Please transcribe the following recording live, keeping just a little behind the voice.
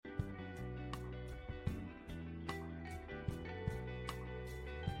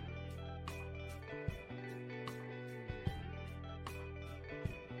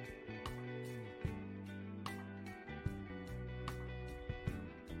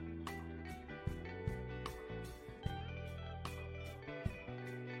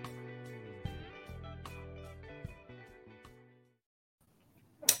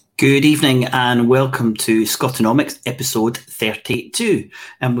Good evening and welcome to Scotonomics episode 32.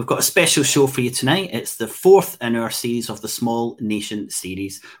 And we've got a special show for you tonight. It's the fourth in our series of the Small Nation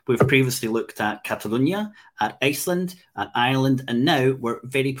series. We've previously looked at Catalonia, at Iceland, at Ireland, and now we're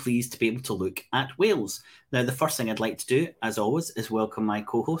very pleased to be able to look at Wales. Now, the first thing I'd like to do, as always, is welcome my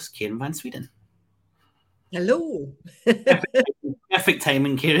co-host, Karen Van Sweden. Hello. Perfect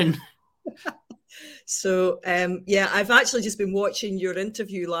timing, Karen. So, I've actually just been watching your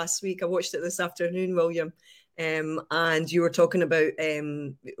interview last week. I watched it this afternoon, William. And you were talking about,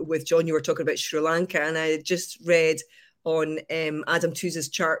 with John, you were talking about Sri Lanka. And I just read on Adam Tooze's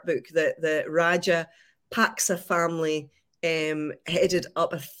chart book that the Rajapaksa family headed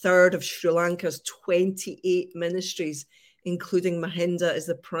up a third of Sri Lanka's 28 ministries, including Mahinda as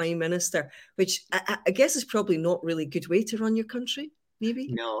the prime minister, which I guess is probably not really a good way to run your country. Maybe.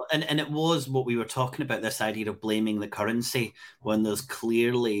 No, and it was what we were talking about, this idea of blaming the currency when there's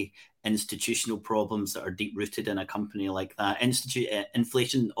clearly institutional problems that are deep-rooted in a company like that.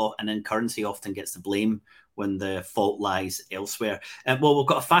 Inflation and then currency often gets the blame when the fault lies elsewhere. Well, we've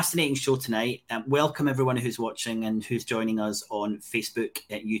got a fascinating show tonight. Welcome everyone who's watching and who's joining us on Facebook,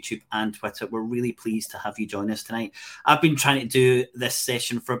 YouTube and Twitter. We're really pleased to have you join us tonight. I've been trying to do this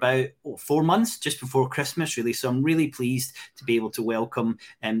session for about 4 months, just before Christmas, really. So I'm really pleased to be able to welcome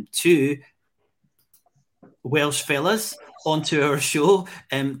two Welsh fellas onto our show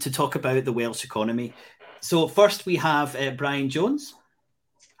to talk about the Welsh economy. So first we have Brian Jones.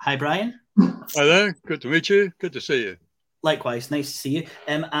 Hi, Brian. Hi there. Good to meet you. Good to see you. Likewise, nice to see you.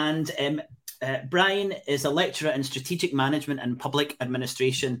 Brian is a lecturer in strategic management and public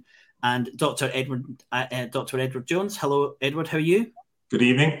administration. And Dr. Edward Jones. Hello, Edward. How are you? Good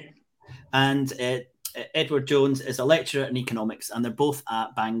evening. And Edward Jones is a lecturer in economics, and they're both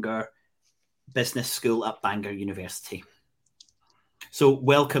at Bangor Business School at Bangor University. So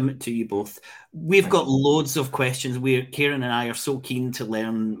welcome to you both. We've got loads of questions. Karen and I are so keen to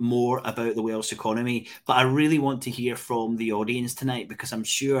learn more about the Welsh economy, but I really want to hear from the audience tonight because I'm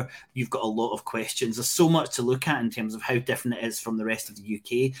sure you've got a lot of questions. There's so much to look at in terms of how different it is from the rest of the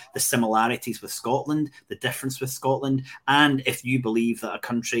UK, the similarities with Scotland, the difference with Scotland, and if you believe that a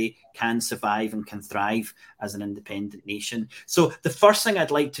country can survive and can thrive as an independent nation. So the first thing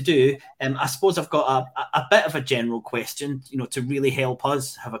I'd like to do, I suppose I've got a bit of a general question, to really help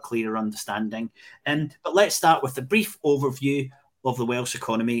us have a clearer understanding. But let's start with a brief overview of the Welsh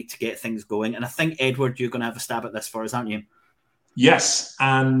economy to get things going. And I think, Edward, you're going to have a stab at this for us, aren't you? Yes.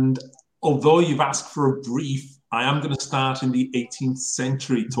 And although you've asked for a brief, I am going to start in the 18th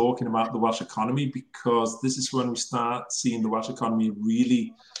century talking about the Welsh economy, because this is when we start seeing the Welsh economy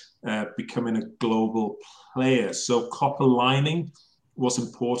really becoming a global player. So copper lining was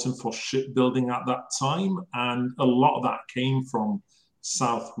important for shipbuilding at that time. And a lot of that came from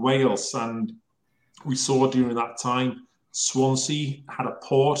South Wales, and we saw during that time Swansea had a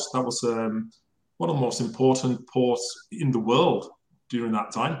port that was one of the most important ports in the world during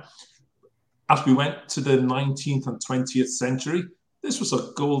that time. As we went to the 19th and 20th century, this was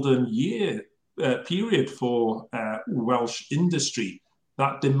a golden period for Welsh industry.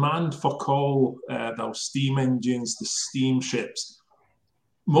 That demand for coal, those steam engines, the steamships,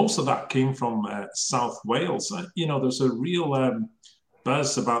 most of that came from South Wales. There's a real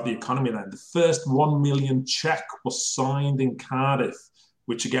buzz about the economy then. The first 1 million cheque was signed in Cardiff,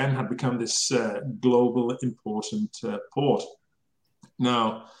 which again had become this global important port.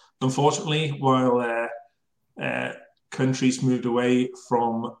 Now, unfortunately, while countries moved away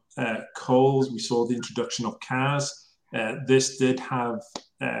from coals, we saw the introduction of cars. This did have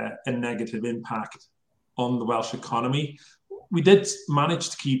a negative impact on the Welsh economy. We did manage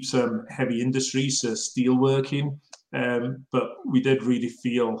to keep some heavy industries, steelworking, but we did really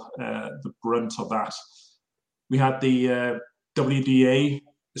feel the brunt of that. We had the WDA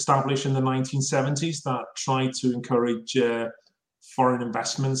established in the 1970s that tried to encourage foreign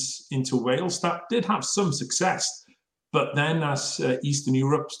investments into Wales. That did have some success, but then as Eastern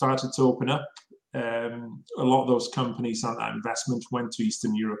Europe started to open up, a lot of those companies and that investment went to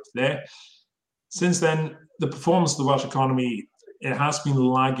Eastern Europe there. Since then, the performance of the Welsh economy, it has been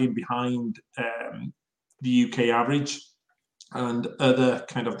lagging behind the UK average and other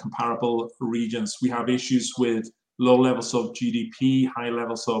kind of comparable regions. We have issues with low levels of GDP, high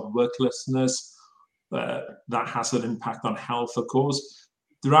levels of worklessness. That has an impact on health, of course.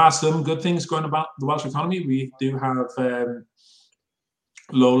 There are some good things going about the Welsh economy. We do have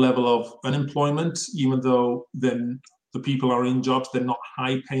low level of unemployment, even though the people are in jobs, they're not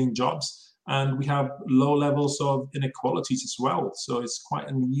high-paying jobs. And we have low levels of inequalities as well. So it's quite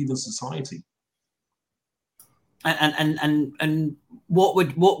an uneven society. And what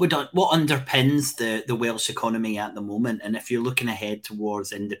underpins the Welsh economy at the moment? And if you're looking ahead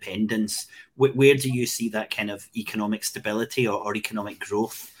towards independence, where do you see that kind of economic stability or economic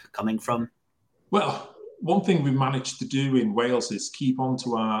growth coming from? Well, one thing we've managed to do in Wales is keep on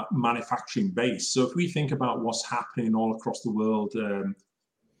to our manufacturing base. So if we think about what's happening all across the world,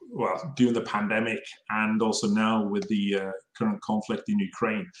 during the pandemic and also now with the current conflict in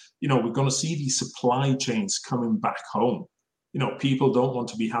Ukraine, we're going to see these supply chains coming back home. People don't want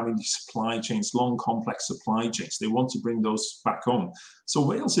to be having these supply chains, long, complex supply chains. They want to bring those back home. So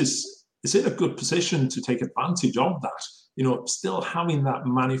Wales is in a good position to take advantage of that. Still having that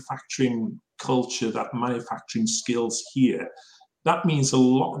manufacturing culture, that manufacturing skills here. That means a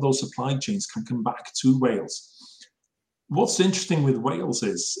lot of those supply chains can come back to Wales. What's interesting with Wales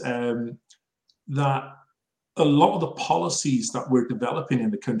is that a lot of the policies that we're developing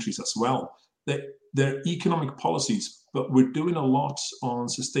in the countries as well, they're economic policies, but we're doing a lot on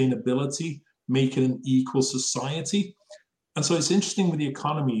sustainability, making an equal society. And so it's interesting with the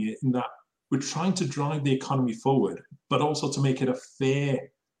economy in that we're trying to drive the economy forward, but also to make it a fair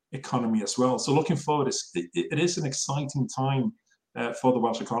economy as well. So looking forward, it is an exciting time for the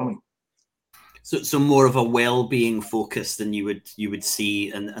Welsh economy. So more of a well-being focus than you would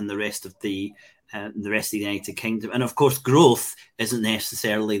see in the rest of the United Kingdom. And of course, growth isn't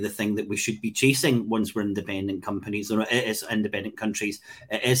necessarily the thing that we should be chasing once we're independent companies or it is independent countries.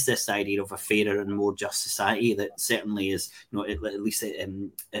 It is this idea of a fairer and more just society that certainly is, at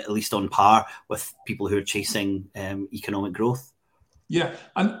least on par with people who are chasing economic growth. Yeah,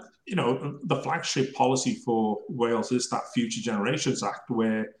 and the flagship policy for Wales is that Future Generations Act,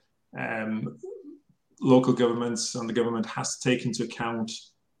 where local governments and the government has to take into account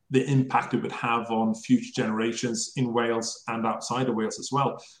the impact it would have on future generations in Wales and outside of Wales as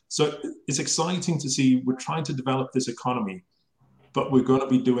well. So it's exciting to see we're trying to develop this economy, but we're going to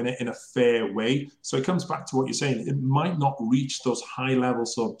be doing it in a fair way. So it comes back to what you're saying. It might not reach those high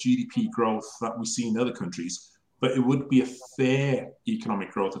levels of GDP growth that we see in other countries, but it would be a fair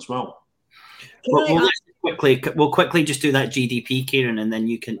economic growth as well. We'll quickly just do that GDP, Kieran, and then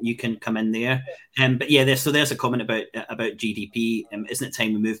you can come in there. But yeah, there's a comment about GDP. Isn't it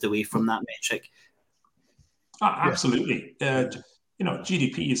time we moved away from that metric? Absolutely.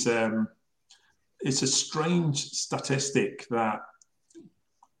 GDP is it's a strange statistic that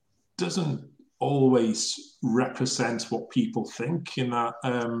doesn't always represent what people think. In that,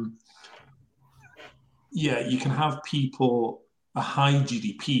 you can have people a high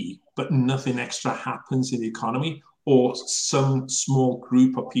GDP, but nothing extra happens in the economy, or some small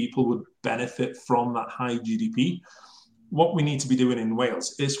group of people would benefit from that high GDP. What we need to be doing in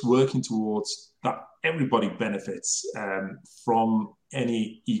Wales is working towards that everybody benefits from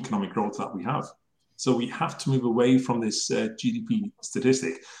any economic growth that we have. So we have to move away from this GDP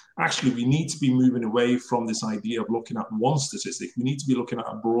statistic. Actually, we need to be moving away from this idea of looking at one statistic. We need to be looking at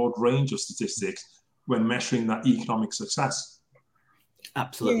a broad range of statistics when measuring that economic success.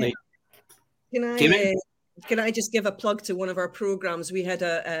 Absolutely. Yeah. Can I just give a plug to one of our programs? We had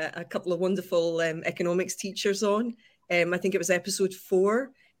a couple of wonderful economics teachers on. I think it was episode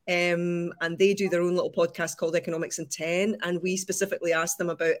 4. And they do their own little podcast called Economics in 10. And we specifically asked them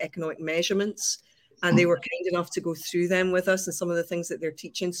about economic measurements. And they were kind enough to go through them with us and some of the things that they're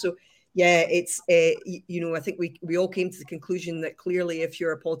teaching. So, yeah, it's, I think we all came to the conclusion that clearly if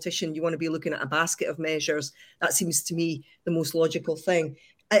you're a politician, you want to be looking at a basket of measures. That seems to me the most logical thing.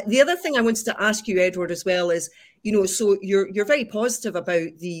 The other thing I wanted to ask you, Edward, as well is, so you're very positive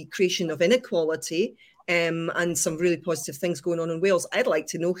about the creation of inequality and some really positive things going on in Wales. I'd like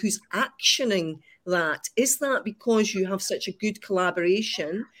to know who's actioning that. Is that because you have such a good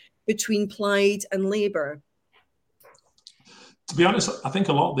collaboration between Plaid and Labour? To be honest, I think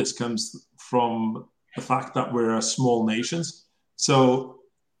a lot of this comes from the fact that we're a small nation. So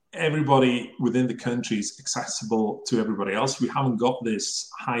everybody within the country is accessible to everybody else. We haven't got this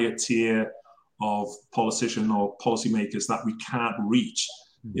higher tier of politician or policymakers that we can't reach.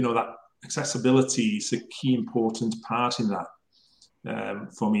 That accessibility is a key important part in that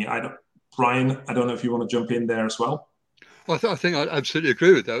for me. Brian, I don't know if you want to jump in there as well. Well, I think I absolutely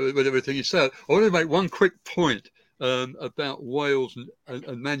agree with that, with everything you said. I want to make one quick point about Wales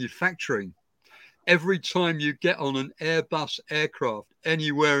and manufacturing. Every time you get on an Airbus aircraft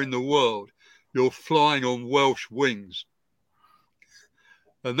anywhere in the world, you're flying on Welsh wings.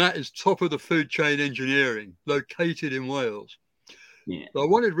 And that is top of the food chain engineering, located in Wales. Yeah. So I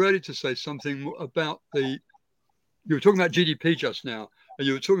wanted really to say something about you were talking about GDP just now, and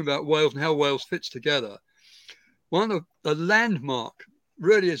you were talking about Wales and how Wales fits together. One of the landmark,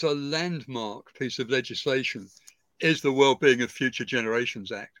 really is a landmark piece of legislation, is the Wellbeing of Future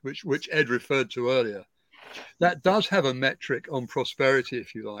Generations Act, which Ed referred to earlier. That does have a metric on prosperity,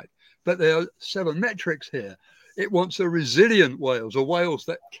 if you like, but there are 7 metrics here. It wants a resilient Wales, a Wales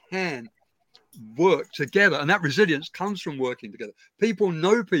that can work together, and that resilience comes from working together. People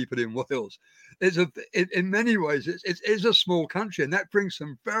know people in Wales. In many ways, it's a small country, and that brings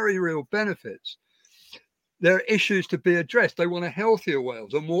some very real benefits. There are issues to be addressed. They want a healthier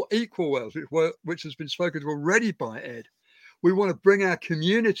Wales, a more equal Wales, which has been spoken to already by Ed. We want to bring our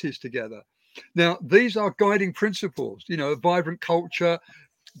communities together. Now, these are guiding principles, a vibrant culture,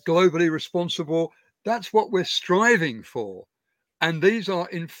 globally responsible. That's what we're striving for. And these are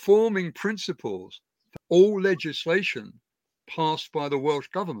informing principles for all legislation passed by the Welsh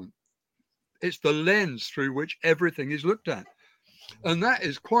government. It's the lens through which everything is looked at. And that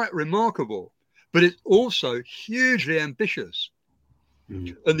is quite remarkable, but it's also hugely ambitious.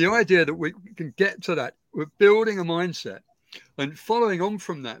 And the idea that we can get to that, we're building a mindset. And following on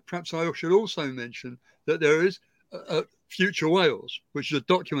from that, perhaps I should also mention that there is a Future Wales, which is a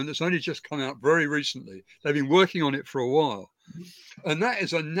document that's only just come out very recently. They've been working on it for a while. And that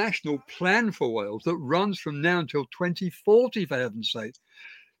is a national plan for Wales that runs from now until 2040, for heaven's sake.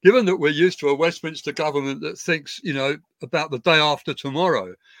 Given that we're used to a Westminster government that thinks, about the day after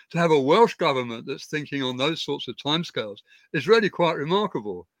tomorrow, to have a Welsh government that's thinking on those sorts of timescales is really quite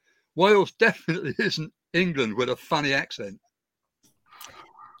remarkable. Wales definitely isn't England with a funny accent.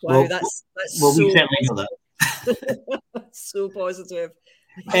 Wow, that's well, so we certainly know that. so positive.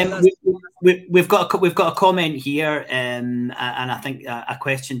 We've got a comment here, and I think a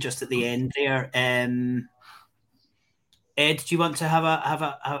question just at the end there. Ed, do you want to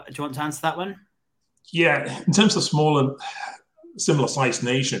do you want to answer that one? Yeah, in terms of smaller, similar-sized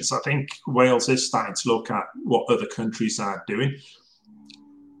nations, I think Wales is starting to look at what other countries are doing.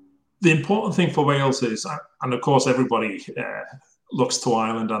 The important thing for Wales is, and of course everybody looks to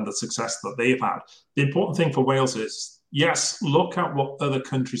Ireland and the success that they've had. The important thing for Wales is, yes, look at what other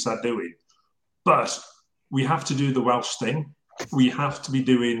countries are doing, but we have to do the Welsh thing. We have to be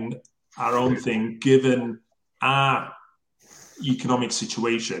doing our own thing, given our economic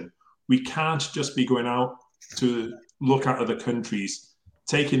situation. We can't just be going out to look at other countries,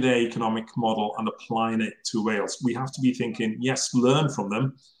 taking their economic model and applying it to Wales. We have to be thinking, yes, learn from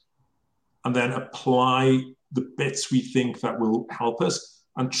them, and then apply the bits we think that will help us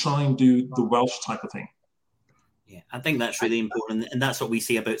and try and do the Welsh type of thing. Yeah, I think that's really important, and that's what we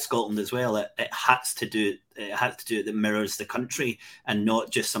say about Scotland as well. It has to do it that mirrors the country, and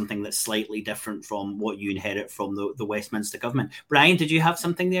not just something that's slightly different from what you inherit from the Westminster government. Brian, did you have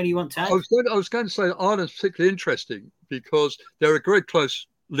something there you want to add? I was going to say that Ireland's particularly interesting because there are very close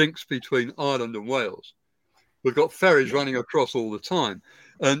links between Ireland and Wales. We've got ferries running across all the time,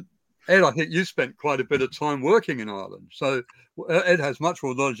 and Ed, I think you spent quite a bit of time working in Ireland. So Ed has much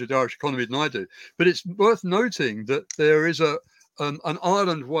more knowledge of the Irish economy than I do. But it's worth noting that there is an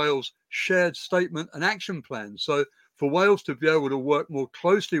Ireland-Wales shared statement and action plan. So for Wales to be able to work more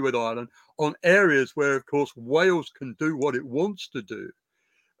closely with Ireland on areas where, of course, Wales can do what it wants to do.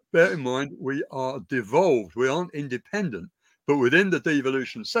 Bear in mind, we are devolved. We aren't independent. But within the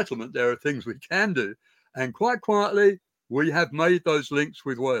devolution settlement, there are things we can do. And quite quietly, we have made those links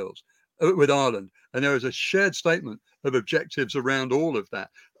with Ireland, and there is a shared statement of objectives around all of that.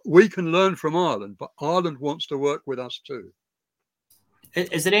 We can learn from Ireland, but Ireland wants to work with us too.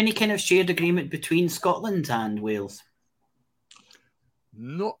 Is there any kind of shared agreement between Scotland and Wales?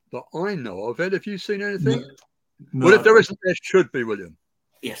 Not that I know of. Ed, have you seen anything? No. Well, if there isn't, there should be, William.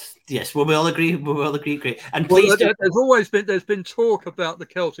 Yes. Well, we all agree. Great. And please, there's been talk about the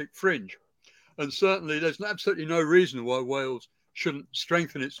Celtic fringe. And certainly there's absolutely no reason why Wales shouldn't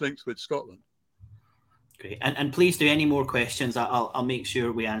strengthen its links with Scotland. Great. And please do any more questions. I'll make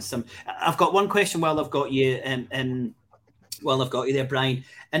sure we answer them. I've got one question while I've got you there, Brian.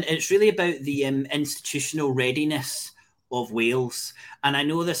 And it's really about the institutional readiness of Wales. And I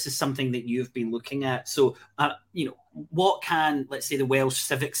know this is something that you've been looking at. So, what can, let's say, the Welsh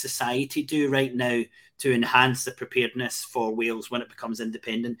civic society do right now to enhance the preparedness for Wales when it becomes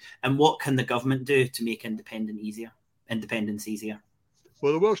independent? And what can the government do to make independence easier?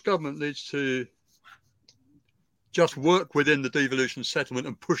 Well, the Welsh government needs to just work within the devolution settlement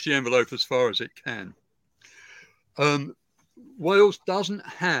and push the envelope as far as it can. Wales doesn't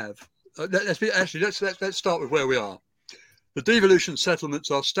have. Let's start with where we are. The devolution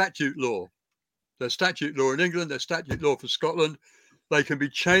settlements are statute law. They're statute law in England. They're statute law for Scotland. They can be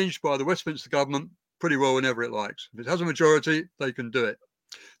changed by the Westminster government pretty well whenever it likes. If it has a majority, they can do it.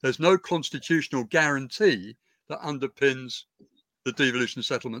 There's no constitutional guarantee that underpins the devolution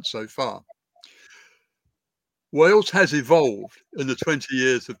settlement so far. Wales has evolved in the 20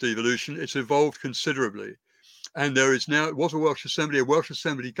 years of devolution. It's evolved considerably. And there is now, it was a Welsh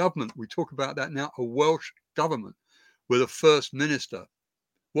Assembly government. We talk about that now, a Welsh government with a first minister.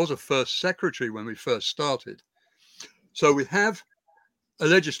 Was a first secretary when we first started. So we have a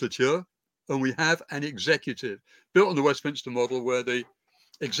legislature and we have an executive built on the Westminster model, where the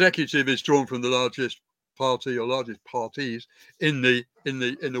executive is drawn from the largest party or largest parties in the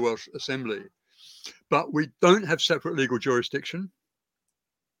Welsh Assembly. But we don't have separate legal jurisdiction.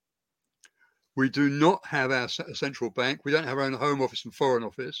 We do not have our central bank. We don't have our own Home Office and Foreign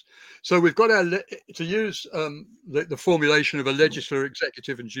Office. So we've got to use the formulation of a legislature,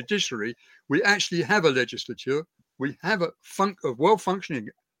 executive, and judiciary. We actually have a legislature. We have a well-functioning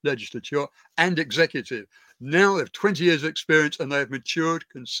legislature and executive. Now they have 20 years of experience and they have matured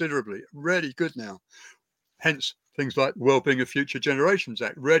considerably. Really good now. Hence things like Wellbeing of Future Generations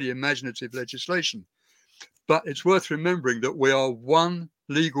Act, really imaginative legislation. But it's worth remembering that we are one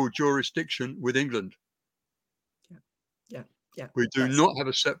legal jurisdiction with England. Yeah. We do not have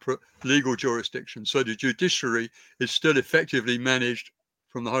a separate legal jurisdiction. So the judiciary is still effectively managed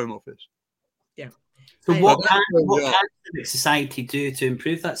from the Home Office. Yeah. So what can civic society do to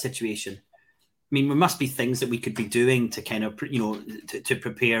improve that situation? I mean, there must be things that we could be doing to kind of, to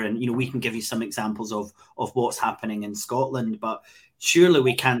prepare. And, we can give you some examples of what's happening in Scotland, but surely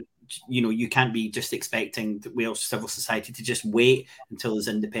we can't, you can't be just expecting the Welsh civil society to just wait until there's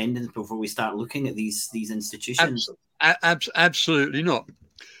independence before we start looking at these institutions. Absolutely not.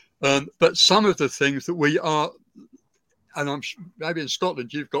 But some of the things that we are, and maybe in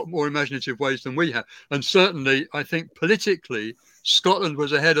Scotland you've got more imaginative ways than we have. And certainly, I think politically, Scotland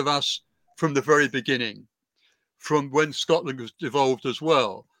was ahead of us from the very beginning, from when Scotland was devolved as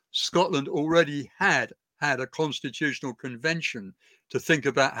well. Scotland already had a constitutional convention to think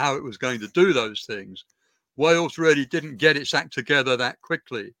about how it was going to do those things. Wales really didn't get its act together that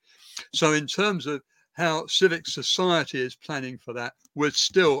quickly. So in terms of how civic society is planning for that, we're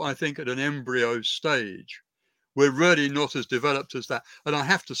still, I think, at an embryo stage. We're really not as developed as that. And I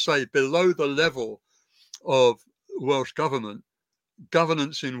have to say, below the level of Welsh government,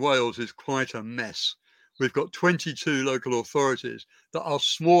 governance in Wales is quite a mess. We've got 22 local authorities that are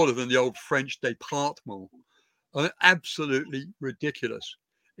smaller than the old French département. Absolutely ridiculous.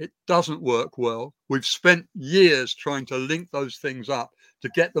 It doesn't work well. We've spent years trying to link those things up to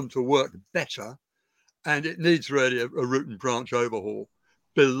get them to work better, and it needs really a root and branch overhaul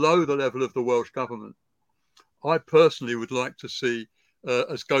below the level of the Welsh government. I personally would like to see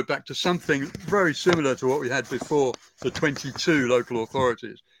us go back to something very similar to what we had before the 22 local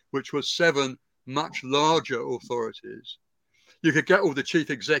authorities, which were 7 much larger authorities. You could get all the chief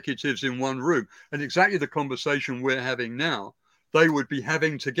executives in one room, and exactly the conversation we're having now, they would be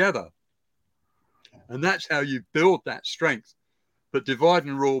having together. And that's how you build that strength. But divide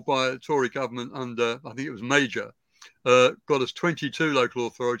and rule by a Tory government under, I think it was Major, got us 22 local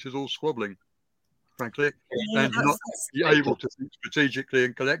authorities all squabbling, frankly, and not be able to think strategically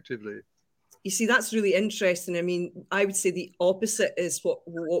and collectively. You see, that's really interesting. I mean, I would say the opposite is what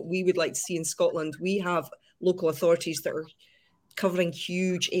we would like to see in Scotland. We have local authorities that are covering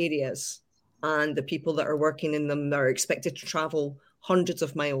huge areas, and the people that are working in them are expected to travel hundreds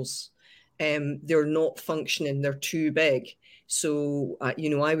of miles. They're not functioning. They're too big. So,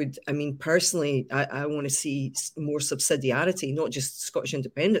 personally, I want to see more subsidiarity, not just Scottish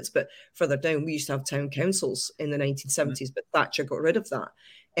independence, but further down, we used to have town councils in the 1970s, but Thatcher got rid of that.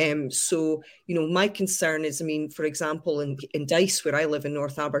 My concern is, for example, in Dice, where I live in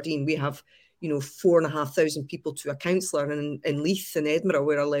North Aberdeen, we have 4,500 people to a councillor, and in Leith in Edinburgh,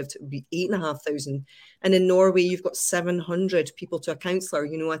 where I lived, it would be 8,500. And in Norway, you've got 700 people to a councillor.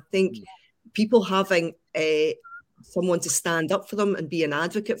 I think people having someone to stand up for them and be an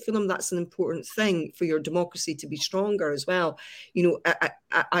advocate for them, that's an important thing for your democracy to be stronger as well.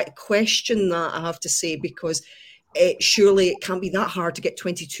 I question that, I have to say, because surely it can't be that hard to get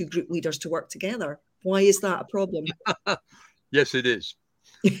 22 group leaders to work together. Why is that a problem? Yes, it is.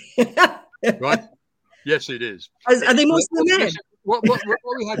 Right? Yes, it is. Are they mostly men? What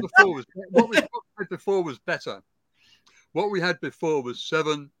we had before was better. What we had before was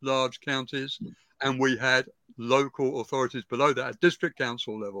 7 large counties, and we had local authorities below that at district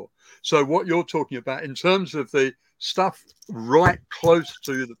council level. So what you're talking about in terms of the stuff right close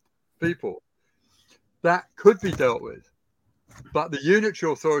to the people, that could be dealt with. But the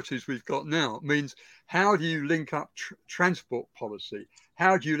unitary authorities we've got now means, how do you link up transport policy?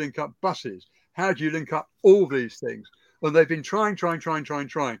 How do you link up buses? How do you link up all these things? And they've been trying,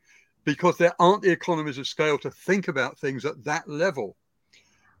 because there aren't the economies of scale to think about things at that level.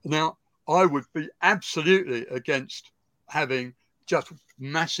 Now, I would be absolutely against having just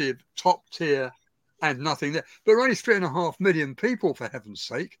massive top tier and nothing there. But we're only 3.5 million people, for heaven's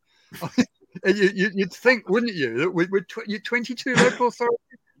sake. You'd think, wouldn't you, that we're 22 local authorities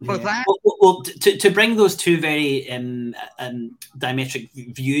for that? Well, to bring those two very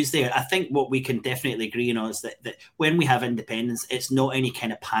diametric views there, I think what we can definitely agree on is that when we have independence, it's not any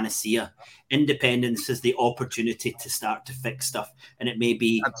kind of panacea. Independence is the opportunity to start to fix stuff, and it may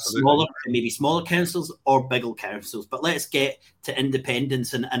be smaller councils or bigger councils. But let's get to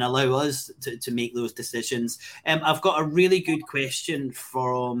independence and allow us to make those decisions. I've got a really good question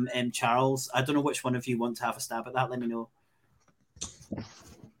from Charles. I don't know which one of you want to have a stab at that. Let me know.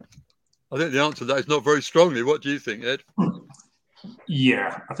 I think the answer to that is not very strongly. What do you think, Ed?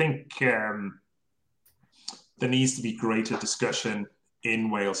 Yeah, I think there needs to be greater discussion in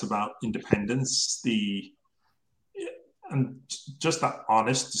Wales about independence, and just that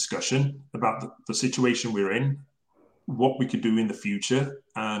honest discussion about the situation we're in, what we could do in the future,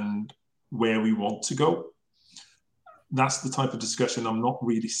 and where we want to go. That's the type of discussion I'm not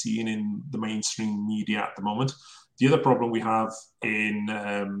really seeing in the mainstream media at the moment. The other problem we have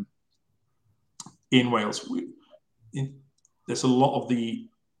in Wales, there's a lot of the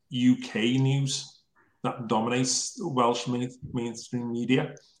UK news that dominates Welsh mainstream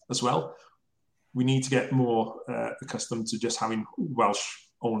media as well. We need to get more accustomed to just having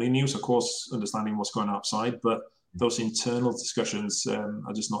Welsh-only news, of course, understanding what's going on outside, but those internal discussions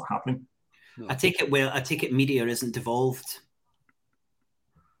are just not happening. I take it media isn't devolved.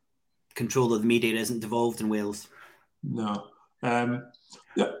 Control of the media isn't devolved in Wales. No.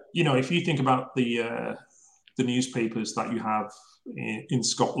 If you think about the newspapers that you have in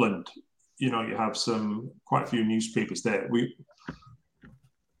Scotland, you have quite a few newspapers there. We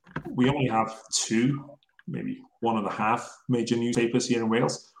only have 2, maybe 1.5 major newspapers here in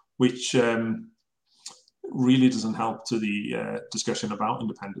Wales, which really doesn't help to the discussion about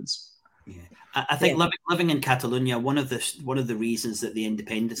independence. Yeah, I think living in Catalonia, one of the reasons that the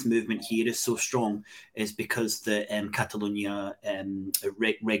independence movement here is so strong is because the Catalonia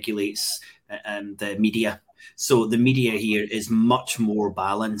regulates the media. So the media here is much more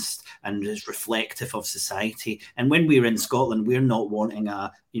balanced and is reflective of society. And when we're in Scotland, we're not wanting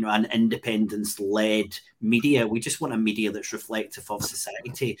an independence-led media. We just want a media that's reflective of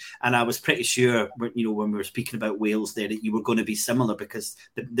society. And I was pretty sure, when we were speaking about Wales there, that you were going to be similar, because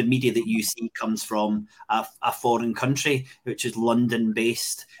the media that you see comes from a foreign country, which is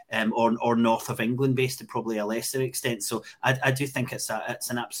London-based or north of England-based to probably a lesser extent. So I do think it's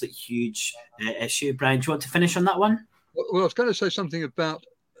an absolute huge issue. Brian, do you want to finish on that one? Well, I was going to say something about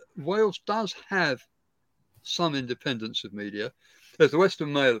Wales does have some independence of media. There's the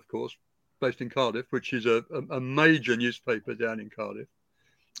Western Mail, of course, based in Cardiff, which is a major newspaper down in Cardiff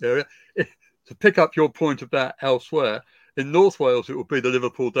area. To pick up your point about elsewhere, in North Wales, it will be the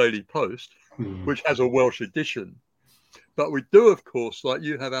Liverpool Daily Post, which has a Welsh edition. But we do, of course, like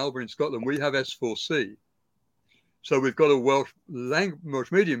you have, Alba, in Scotland, we have S4C. So we've got a Welsh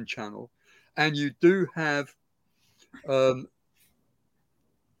medium channel, and you do have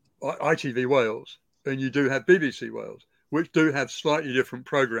ITV Wales, and you do have BBC Wales, which do have slightly different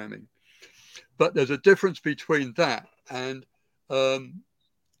programming. But there's a difference between that and a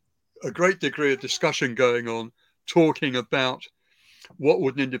great degree of discussion going on, talking about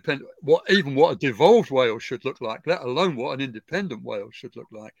what a devolved Wales should look like, let alone what an independent Wales should look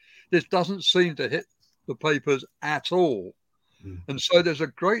like. This doesn't seem to hit the papers at all. And so there's a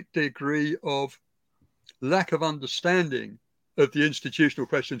great degree of lack of understanding of the institutional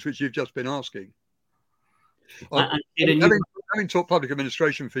questions which you've just been asking. Having taught public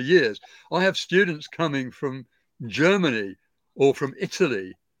administration for years, I have students coming from Germany or from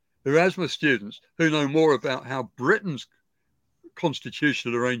Italy, Erasmus students, who know more about how Britain's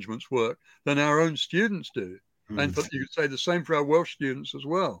constitutional arrangements work than our own students do. And you could say the same for our Welsh students as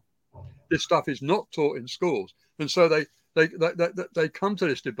well. This stuff is not taught in schools. And so they come to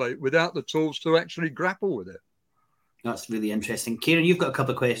this debate without the tools to actually grapple with it. That's really interesting. Kieran, you've got a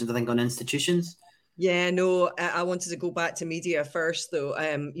couple of questions, I think, on institutions. Yeah, no, I wanted to go back to media first, though.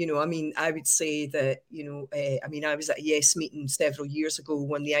 I would say that, I was at a Yes meeting several years ago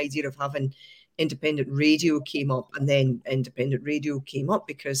when the idea of having independent radio came up, and then independent radio came up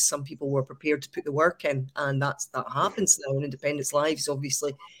because some people were prepared to put the work in, and that happens now in Independence Lives.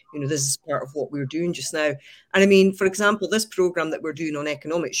 Obviously, this is part of what we're doing just now. And I mean, for example, this program that we're doing on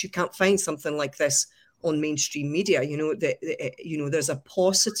economics, you can't find something like this on mainstream media. There's a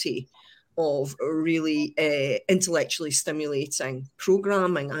paucity of really intellectually stimulating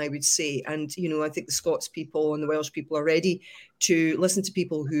programming, I would say. And, you know, I think the Scots people and the Welsh people are ready to listen to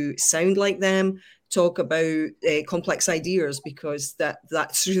people who sound like them, talk about complex ideas, because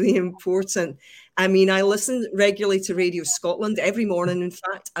that's really important. I mean, I listen regularly to Radio Scotland every morning. In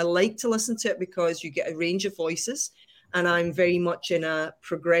fact, I like to listen to it because you get a range of voices. And I'm very much in a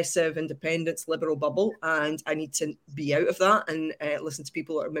progressive, independence, liberal bubble. And I need to be out of that and listen to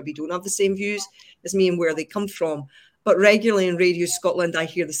people that maybe don't have the same views as me and where they come from. But regularly in Radio Scotland, I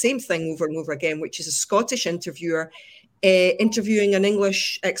hear the same thing over and over again, which is a Scottish interviewer interviewing an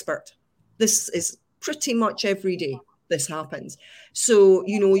English expert. This is pretty much every day this happens. So,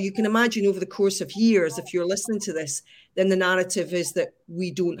 you know, you can imagine over the course of years, if you're listening to this, then the narrative is that we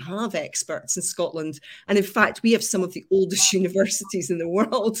don't have experts in Scotland. And in fact, we have some of the oldest universities in the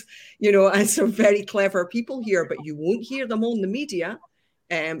world, you know, and some very clever people here, but you won't hear them on the media.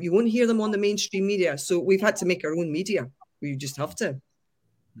 You won't hear them on the mainstream media. So we've had to make our own media. We just have to.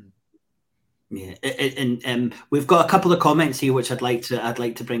 Yeah, and we've got a couple of comments here which I'd like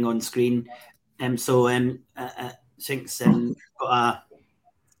to bring on screen. Since got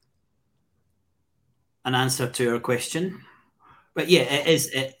an answer to our question, but yeah, it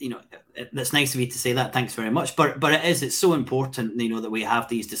is. That's nice of you to say that. Thanks very much. But it's so important, you know, that we have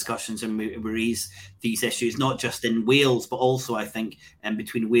these discussions and we raise these issues, not just in Wales, but also I think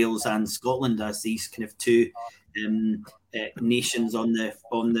between Wales and Scotland as these kind of two nations on the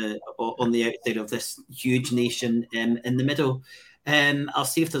outside of this huge nation in the middle. I'll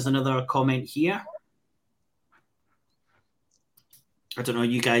see if there's another comment here. I don't know.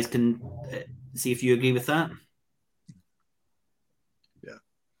 You guys can see if you agree with that. Yeah.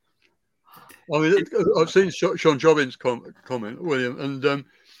 I mean, I've seen Sean Jobbins' comment, William, and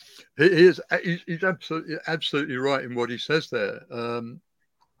he's absolutely right in what he says there.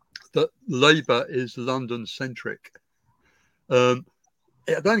 That Labour is London-centric. I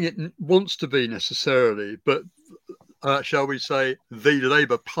don't think it wants to be necessarily, but shall we say the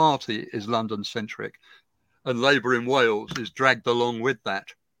Labour Party is London-centric. And Labour in Wales is dragged along with that.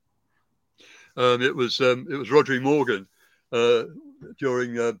 It was Rhodri Morgan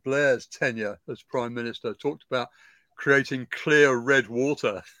during Blair's tenure as Prime Minister talked about creating clear red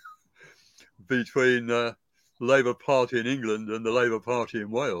water between the Labour Party in England and the Labour Party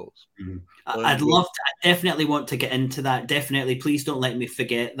in Wales. Mm-hmm. I definitely want to get into that. Definitely, please don't let me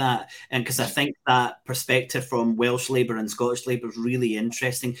forget that. And because I think that perspective from Welsh Labour and Scottish Labour is really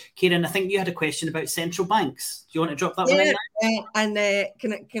interesting. Kieran, I think you had a question about central banks. Do you want to drop that one in there?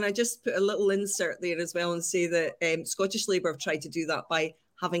 And can I just put a little insert there as well and say that Scottish Labour have tried to do that by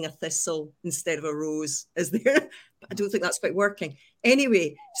having a thistle instead of a rose, is there? But I don't think that's quite working.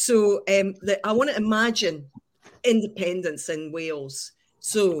 Anyway, so I want to imagine independence in Wales.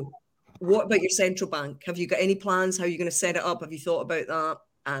 So what about your central bank? Have you got any plans? How are you going to set it up? Have you thought about that?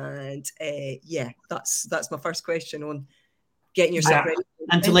 And that's my first question on getting yourself ready.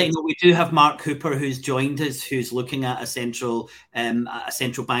 And to let you know, we do have Mark Hooper who's joined us, who's looking at a central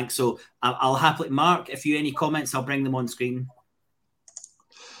bank. So I'll happily, Mark, if you have any comments, I'll bring them on screen.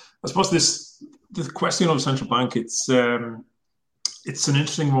 I suppose the question of central bank, it's an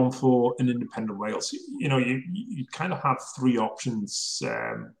interesting one for an independent Wales. You know, you kind of have three options.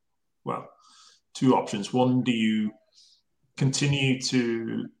 Two options. One, do you continue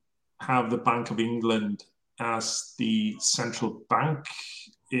to have the Bank of England as the central bank,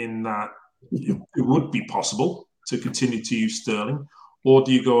 in that it would be possible to continue to use sterling, or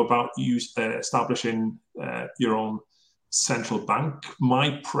do you go about establishing your own central bank?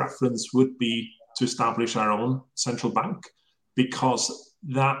 My preference would be to establish our own central bank, because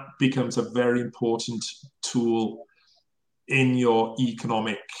that becomes a very important tool in your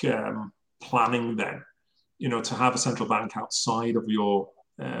economic planning then. You know, to have a central bank outside of your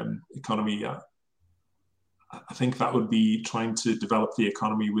economy, I think that would be trying to develop the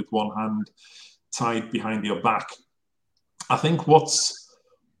economy with one hand tied behind your back. I think what's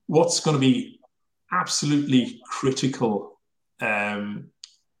going to be absolutely critical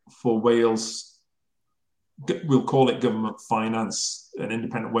for Wales, we'll call it government finance, an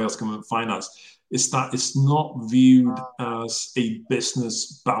independent Wales government finance, is that it's not viewed as a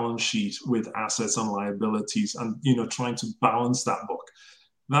business balance sheet with assets and liabilities and, you know, trying to balance that book.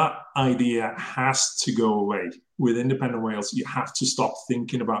 That idea has to go away. With independent Wales, you have to stop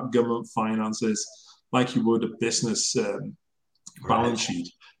thinking about government finances like you would a business balance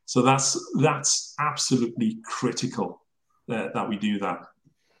sheet. So that's absolutely critical that we do that.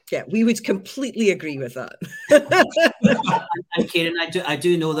 Yeah, we would completely agree with that. And Kieran, I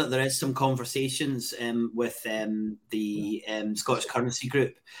do know that there is some conversations with the Scottish Currency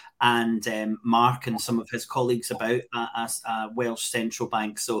Group and Mark and some of his colleagues about a Welsh central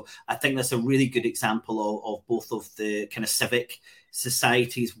bank. So I think that's a really good example of both of the kind of civic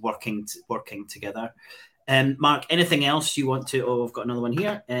societies working together. Mark, anything else you want to? Oh, I've got another one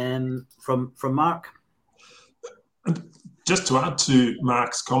here from Mark. And just to add to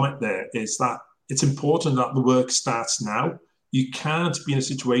Mark's comment there is that it's important that the work starts now. You can't be in a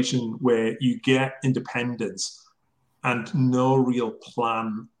situation where you get independence and no real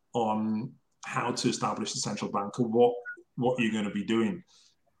plan on how to establish a central bank or what you're going to be doing.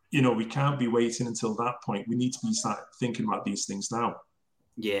 You know, we can't be waiting until that point. We need to be start thinking about these things now.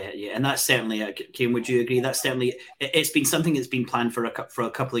 Yeah, and that's certainly, Kieran, would you agree? That's certainly, it's been something that's been planned for a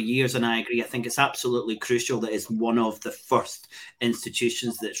couple of years, and I agree. I think it's absolutely crucial that it's one of the first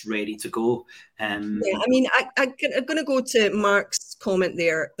institutions that's ready to go. Yeah, I mean, I'm going to go to Mark's comment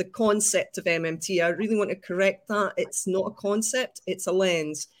there, the concept of MMT. I really want to correct that. It's not a concept, it's a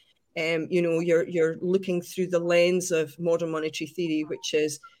lens. You know, you're looking through the lens of modern monetary theory, which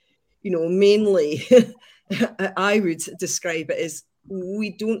is, you know, mainly, I would describe it as, we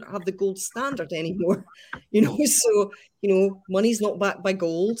don't have the gold standard anymore, you know, so, you know, money's not backed by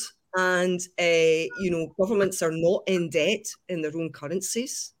gold, and, you know, governments are not in debt in their own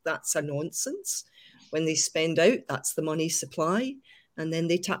currencies. That's a nonsense. When they spend out, that's the money supply, and then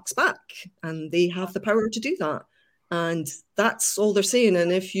they tax back, and they have the power to do that. And that's all they're saying. And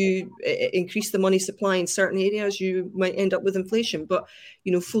if you increase the money supply in certain areas, you might end up with inflation. But,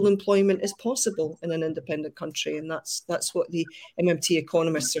 you know, full employment is possible in an independent country. And that's what the MMT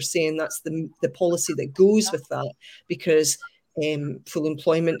economists are saying. That's the policy that goes with that, because full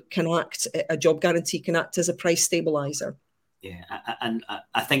employment can act, a job guarantee can act as a price stabilizer. Yeah, and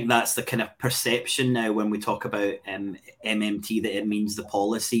I think that's the kind of perception now when we talk about MMT, that it means the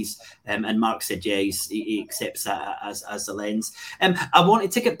policies. And Mark said, yeah, he accepts that as a lens. I want to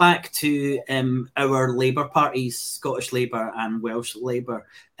take it back to our Labour parties, Scottish Labour and Welsh Labour.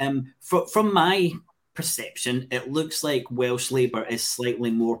 From my perception, it looks like Welsh Labour is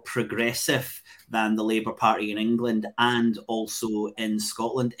slightly more progressive than the Labour Party in England and also in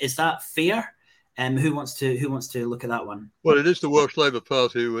Scotland. Is that fair? Who wants to look at that one? Well, it is the Welsh Labour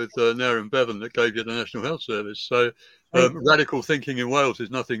Party with Nair and Bevan that gave you the National Health Service. So radical thinking in Wales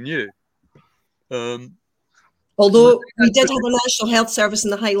is nothing new. Although we did have a National Health Service in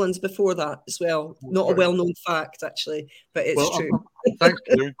the Highlands before that as well. Not a well-known fact, actually, but it's true. Thanks,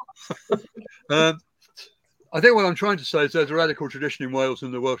 Kieran. I think what I'm trying to say is there's a radical tradition in Wales,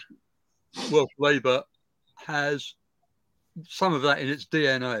 and the Welsh Labour has some of that in its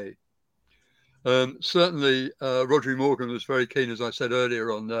DNA. Certainly, Rhodri Morgan was very keen, as I said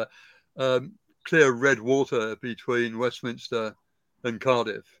earlier, on clear red water between Westminster and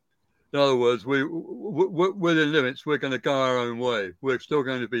Cardiff. In other words, within limits, we're going to go our own way. We're still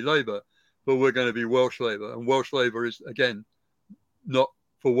going to be Labour, but we're going to be Welsh Labour. And Welsh Labour is, again, not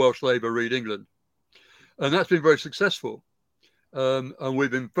for Welsh Labour, read England. And that's been very successful. And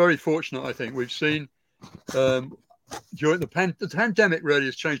we've been very fortunate, I think. We've seen during the pandemic really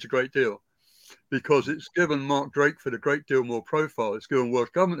has changed a great deal, because it's given Mark Drakeford a great deal more profile. It's given Welsh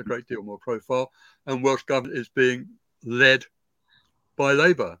Government a great deal more profile, and Welsh Government is being led by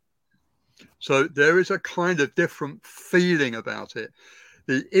Labour. So there is a kind of different feeling about it.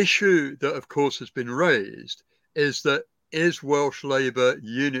 The issue that, of course, has been raised is that, is Welsh Labour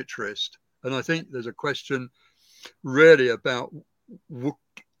unitarist? And I think there's a question really about,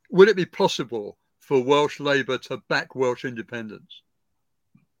 would it be possible for Welsh Labour to back Welsh independence?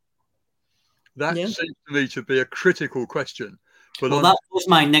 That seems to me to be a critical question. But that was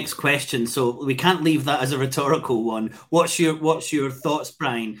my next question, so we can't leave that as a rhetorical one. What's your thoughts,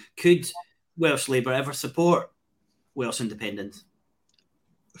 Brian? Could Welsh Labour ever support Welsh independence?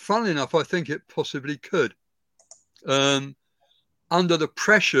 Funnily enough, I think it possibly could. Under the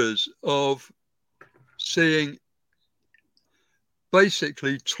pressures of seeing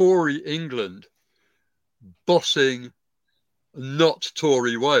basically Tory England bossing not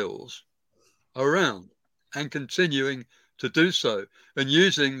Tory Wales around and continuing to do so, and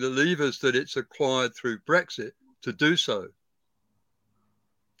using the levers that it's acquired through Brexit to do so.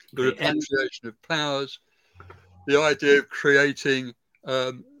 The repatriation of powers, the idea of creating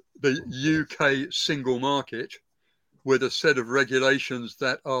the UK single market with a set of regulations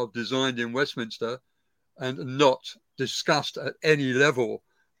that are designed in Westminster and not discussed at any level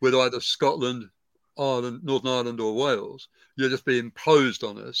with either Scotland, Ireland, Northern Ireland or Wales. You'll just be imposed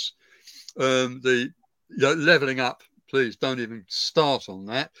on us. The levelling up please don't even start on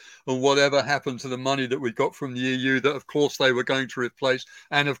that. And whatever happened to the money that we got from the EU that, of course, they were going to replace,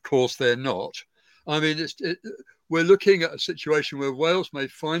 and of course they're not. I mean, we're looking at a situation where Wales may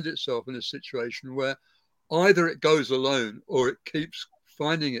find itself in a situation where either it goes alone or it keeps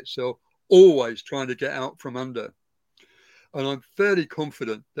finding itself always trying to get out from under. And I'm fairly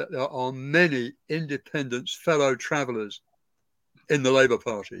confident that there are many independents, fellow travellers in the Labour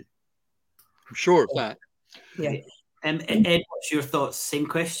Party. I'm sure of that. Yeah. Ed, what's your thoughts? Same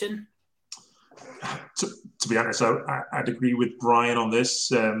question? To be honest, I'd agree with Brian on this.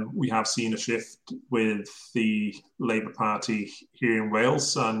 We have seen a shift with the Labour Party here in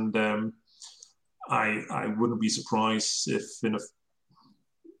Wales, and I wouldn't be surprised if in a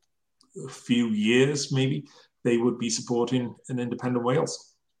few years, maybe, they would be supporting an independent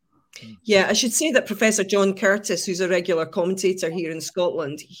Wales. Yeah, I should say that Professor John Curtis, who's a regular commentator here in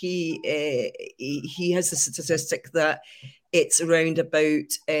Scotland, he has the statistic that it's around about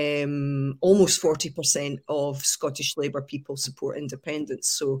almost 40% of Scottish Labour people support independence.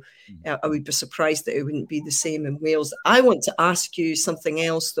 So I would be surprised that it wouldn't be the same in Wales. I want to ask you something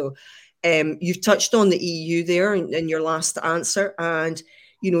else, though. You've touched on the EU there in your last answer, and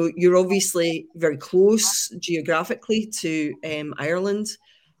you're obviously very close geographically to Ireland.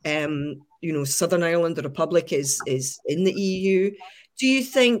 Southern Ireland, the Republic, is in the EU. Do you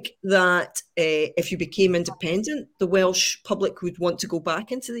think that if you became independent, the Welsh public would want to go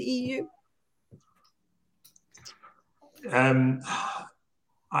back into the EU?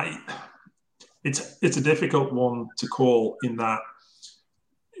 It's a difficult one to call in that,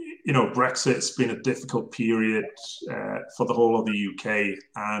 Brexit's been a difficult period for the whole of the UK,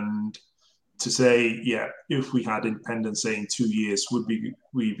 and to say, if we had independence, say in 2 years, would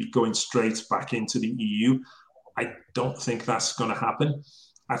we be going straight back into the EU? I don't think that's going to happen.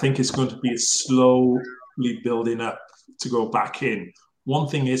 I think it's going to be slowly building up to go back in. One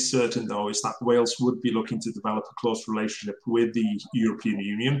thing is certain, though, is that Wales would be looking to develop a close relationship with the European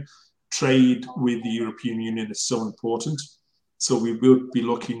Union. Trade with the European Union is so important. So we would be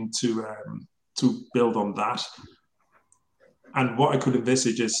looking to build on that. And what I could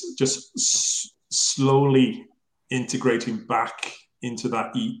envisage is just slowly integrating back into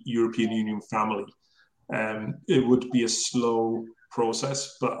that European Union family. It would be a slow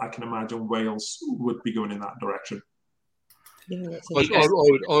process, but I can imagine Wales would be going in that direction. Yeah,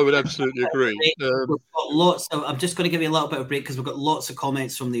 I would absolutely agree. We've got lots of, I'm just going to give you a little bit of break because we've got lots of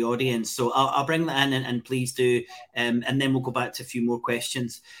comments from the audience. So I'll bring that in and please do. And then we'll go back to a few more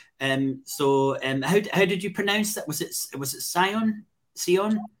questions. How did you pronounce that? Was it Sion?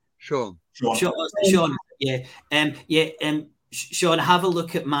 Sean. Sean. Yeah. Sean, have a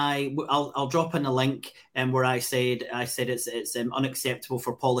look at my. I'll drop in a link where I said it's unacceptable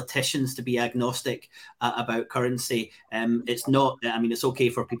for politicians to be agnostic about currency. It's not. I mean, it's okay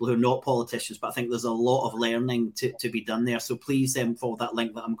for people who are not politicians, but I think there's a lot of learning to be done there. So please follow that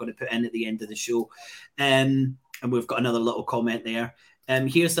link that I'm going to put in at the end of the show. And we've got another little comment there.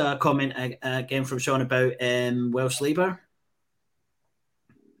 Here's a comment again from Sean about Welsh Labour.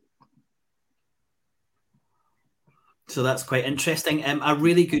 So that's quite interesting. A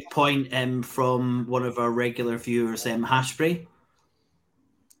really good point from one of our regular viewers, Hashbury.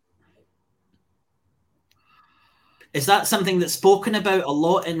 Is that something that's spoken about a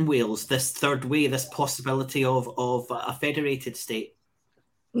lot in Wales, this third way, this possibility of a federated state?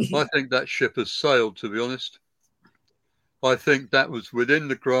 I think that ship has sailed, to be honest. I think that was within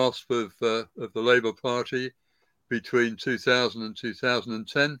the grasp of the Labour Party between 2000 and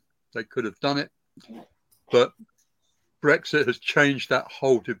 2010. They could have done it. But Brexit has changed that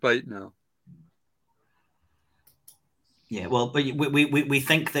whole debate now. Yeah, well, but we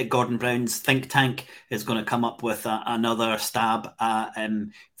think that Gordon Brown's think tank is going to come up with another stab at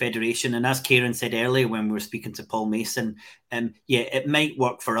federation. And as Kieran said earlier when we were speaking to Paul Mason, it might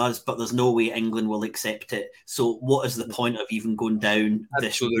work for us, but there's no way England will accept it. So what is the point of even going down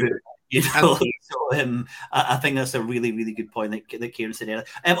this route? So I think that's a really, really good point that Kieran said earlier.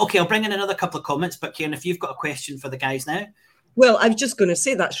 Okay, I'll bring in another couple of comments, but Kieran, if you've got a question for the guys now. Well, I was just going to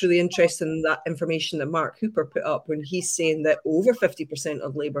say that's really interesting, that information that Mark Hooper put up when he's saying that over 50%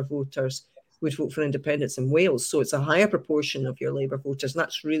 of Labour voters would vote for independence in Wales. So it's a higher proportion of your Labour voters. And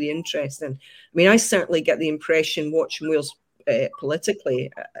that's really interesting. I mean, I certainly get the impression watching Wales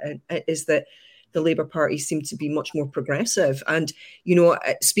politically is that the Labour Party seemed to be much more progressive. And,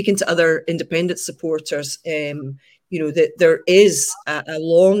 speaking to other independent supporters, that there is a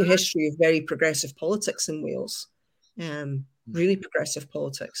long history of very progressive politics in Wales, really progressive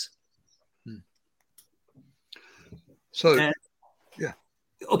politics. So, yeah.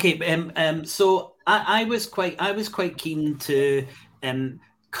 Okay, so I was quite keen to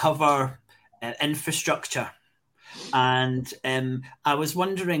cover infrastructure. And I was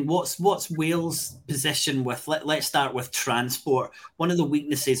wondering what's Wales' position with, let's start with transport. One of the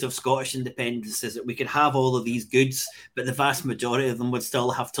weaknesses of Scottish independence is that we could have all of these goods, but the vast majority of them would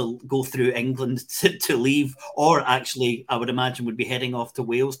still have to go through England to leave, or actually, I would imagine, would be heading off to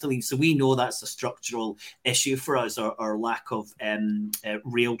Wales to leave. So we know that's a structural issue for us, our lack of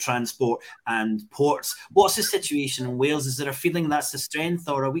rail transport and ports. What's the situation in Wales? Is there a feeling that's a strength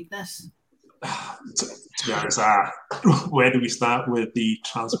or a weakness? To be honest, where do we start with the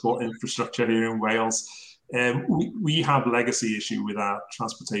transport infrastructure here in Wales? We have a legacy issue with our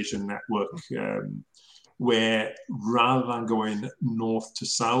transportation network, where rather than going north to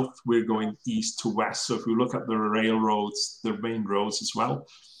south, we're going east to west. So if we look at the railroads, the main roads as well,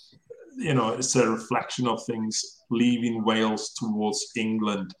 it's a reflection of things leaving Wales towards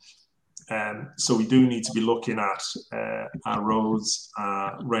England. So we do need to be looking at our roads,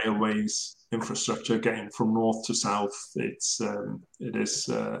 railways, infrastructure getting from north to south. It is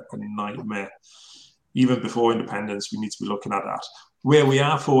a nightmare. Even before independence, we need to be looking at that. Where we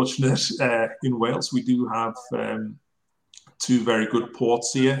are fortunate in Wales, we do have two very good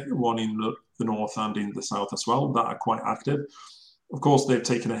ports here, one in the north and in the south as well, that are quite active. Of course, they've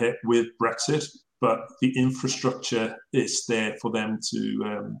taken a hit with Brexit, but the infrastructure is there for them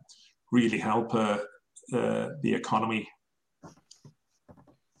to really help the economy.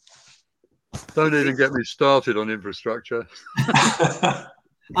 Don't even get me started on infrastructure. I'm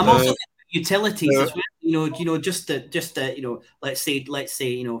also thinking utilities as well. Just let's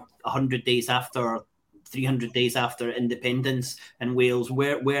say 100 days after, 300 days after independence in Wales,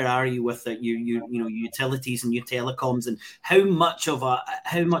 where are you with your utilities and your telecoms, and how much of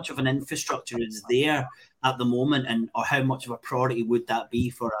an infrastructure is there at the moment, or how much of a priority would that be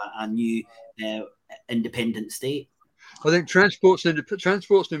for a new independent state? I think transport's an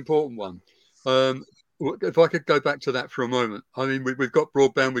important one. If I could go back to that for a moment, I mean, we've got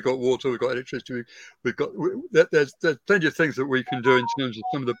broadband, we've got water, we've got electricity, there's plenty of things that we can do in terms of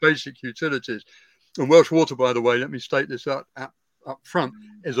some of the basic utilities. And Welsh Water, by the way, let me state this up front,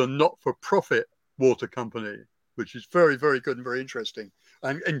 is a not-for-profit water company, which is very, very good and very interesting,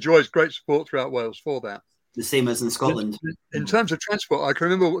 and enjoys great support throughout Wales for that. The same as in Scotland. In terms of transport, I can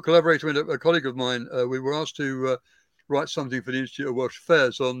remember collaborating with a colleague of mine. We were asked to write something for the Institute of Welsh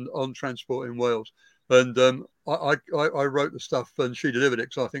Affairs on transport in Wales. And I wrote the stuff and she delivered it,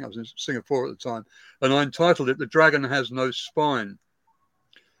 because I think I was in Singapore at the time. And I entitled it, "The Dragon Has No Spine."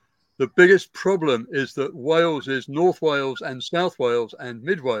 The biggest problem is that Wales is North Wales and South Wales and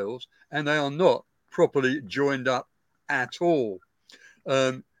Mid Wales, and they are not properly joined up at all.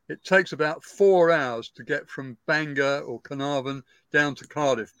 It takes about 4 hours to get from Bangor or Carnarvon down to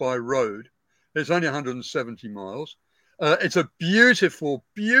Cardiff by road. It's only 170 miles. It's a beautiful,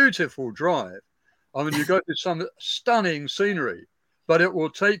 beautiful drive. I mean, you go through some stunning scenery, but it will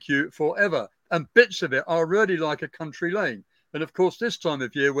take you forever. And bits of it are really like a country lane. And of course, this time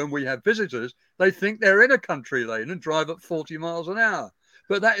of year, when we have visitors, they think they're in a country lane and drive at 40 miles an hour.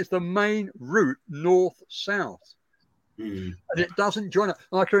 But that is the main route north-south. And it doesn't join up.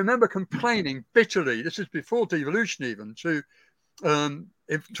 And I can remember complaining bitterly, this is before devolution even, to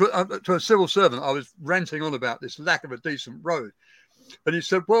a civil servant. I was ranting on about this lack of a decent road. And he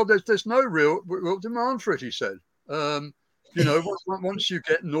said, well, there's no real demand for it, he said. Once you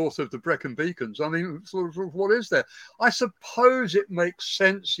get north of the Brecon Beacons, I mean, sort of, what is there? I suppose it makes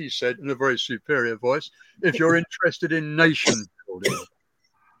sense, he said in a very superior voice, if you're interested in nation building.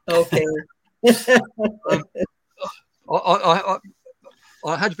 Okay.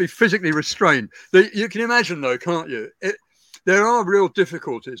 I had to be physically restrained. You can imagine, though, can't you? There are real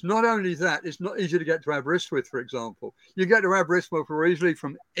difficulties. Not only that, it's not easy to get to Aberystwyth, for example. You get to Aberystwyth more easily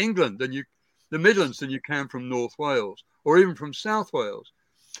from England the Midlands than you can from North Wales or even from South Wales.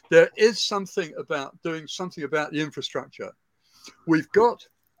 There is something about doing something about the infrastructure. We've got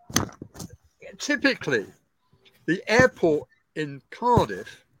typically the airport in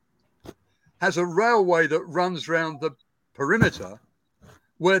Cardiff has a railway that runs round the perimeter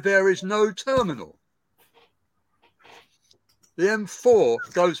where there is no terminal. The M4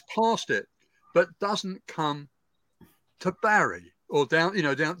 goes past it, but doesn't come to Barry or down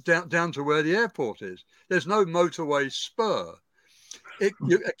to where the airport is. There's no motorway spur.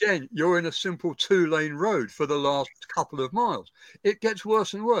 You're in a simple 2-lane road for the last couple of miles. It gets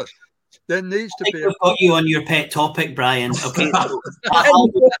worse and worse. There needs to be. I've got you on your pet topic, Brian. Okay. The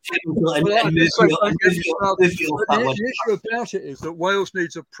issue about it is that Wales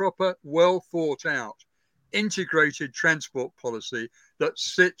needs a proper, well thought out integrated transport policy that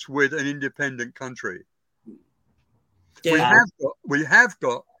sits with an independent country. Yeah. We have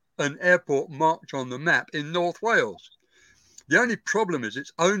got an airport marked on the map in North Wales. The only problem is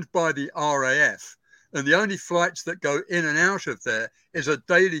it's owned by the RAF, and the only flights that go in and out of there is a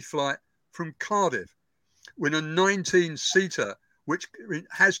daily flight from Cardiff with a 19-seater, which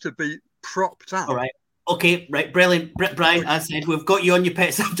has to be propped up. All right. Okay, right, brilliant. Brian, as I said, we've got you on your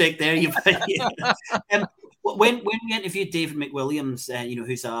pet subject there. When we interviewed David McWilliams,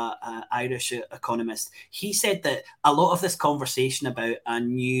 who's a Irish economist, he said that a lot of this conversation about a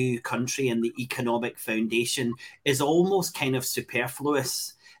new country and the economic foundation is almost kind of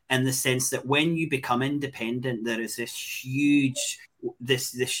superfluous, in the sense that when you become independent, there is this huge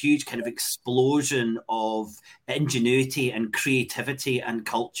kind of explosion of ingenuity and creativity and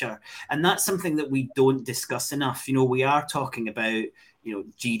culture. And that's something that we don't discuss enough. We are talking about,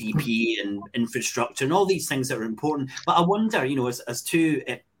 GDP and infrastructure and all these things that are important. But I wonder, as two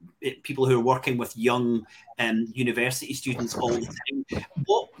people who are working with young university students all the time,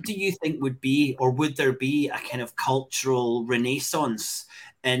 what do you think would be, or would there be a kind of cultural renaissance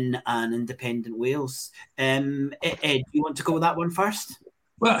in an independent Wales? Ed, do you want to go with that one first?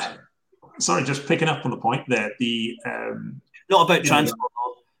 Well, sorry, just picking up on the point there. Not about transport.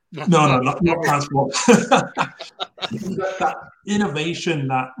 No, not transport. that innovation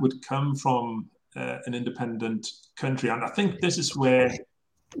that would come from an independent country, and I think this is where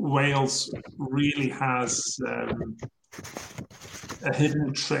Wales really has a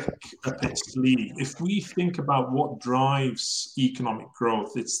hidden trick up its sleeve. If we think about what drives economic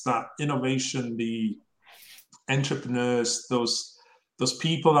growth, it's that innovation, the entrepreneurs, those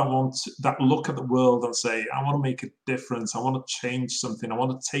people that look at the world and say, I want to make a difference, I want to change something, I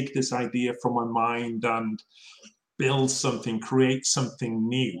want to take this idea from my mind and build something, create something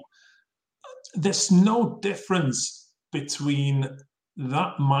new. There's no difference between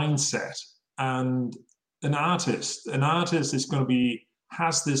that mindset and an artist. An artist is going to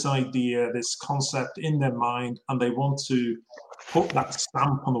has this idea, this concept in their mind, and they want to put that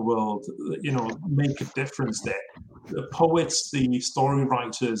stamp on the world, make a difference there. The poets, the story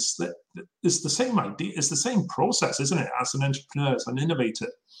writers, it's the same idea, it's the same process, isn't it, as an entrepreneur, as an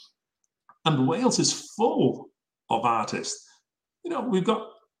innovator. And Wales is full of artists. We've got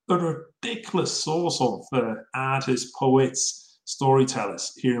a ridiculous source of artists, poets,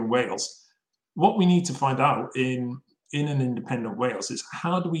 storytellers here in Wales. What we need to find out in an independent Wales is,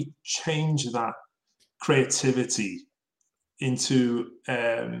 how do we change that creativity into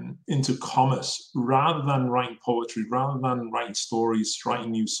commerce, rather than writing poetry, rather than writing stories,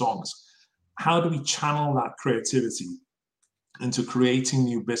 writing new songs? How do we channel that creativity into creating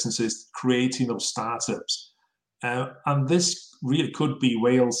new businesses, creating those startups? And this really could be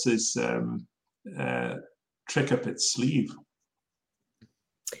Wales's trick up its sleeve.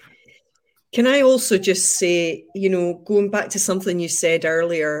 Can I also just say, going back to something you said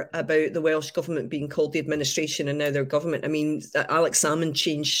earlier about the Welsh government being called the administration and now their government, I mean, Alex Salmond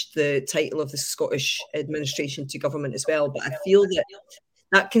changed the title of the Scottish administration to government as well. But I feel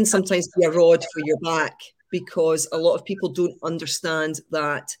that can sometimes be a rod for your back, because a lot of people don't understand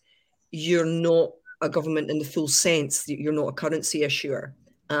that you're not a government in the full sense. You're not a currency issuer,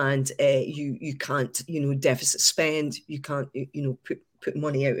 and you can't, deficit spend. You can't, put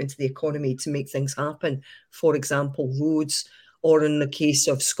money out into the economy to make things happen. For example, roads, or in the case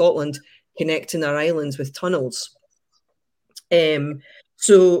of Scotland, connecting our islands with tunnels.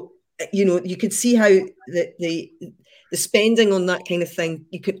 So, you could see how the spending on that kind of thing,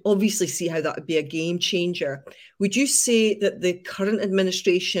 you could obviously see how that would be a game changer. Would you say that the current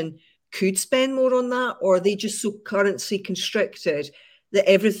administration could spend more on that, or are they just so currency constricted that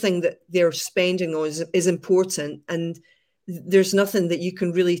everything that they're spending on is important, and there's nothing that you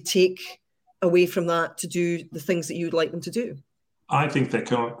can really take away from that to do the things that you'd like them to do? I think they're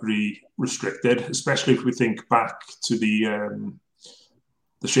currently restricted, especially if we think back to the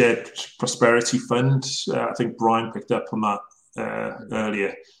Shared Prosperity Fund. I think Brian picked up on that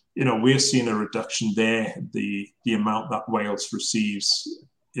earlier. We're seeing a reduction there, the amount that Wales receives,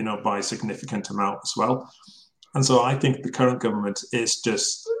 by a significant amount as well. And so I think the current government is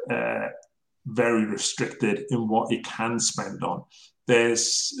just very restricted in what it can spend on.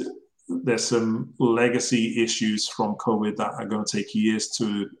 There's some legacy issues from COVID that are going to take years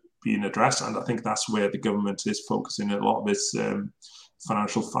to be addressed, and I think that's where the government is focusing a lot of its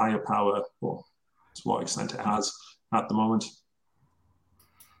financial firepower, or to what extent it has at the moment.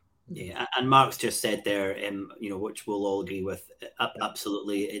 Yeah, and Mark's just said there, which we'll all agree with,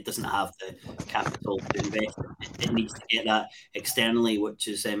 absolutely, it doesn't have the capital to invest. It needs to get that externally, which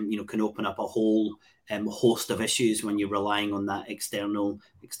is, can open up a whole host of issues when you're relying on that external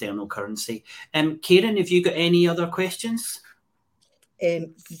currency. Kieran, have you got any other questions?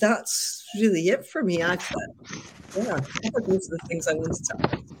 That's really it for me. I those are the things I wanted to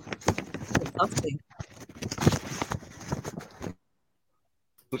ask.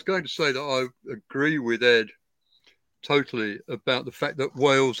 I was going to say that I agree with Ed totally about the fact that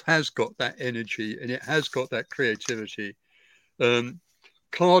Wales has got that energy and it has got that creativity.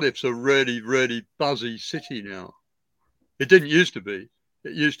 Cardiff's a really, really buzzy city now. It didn't used to be.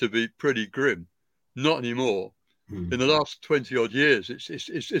 It used to be pretty grim. Not anymore. In the last 20 odd years,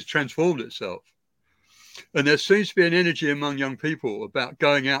 it's transformed itself. And there seems to be an energy among young people about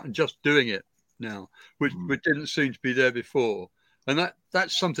going out and just doing it now, which didn't seem to be there before. And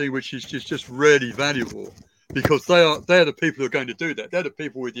that's something which is just really valuable, because they're the people who are going to do that. They're the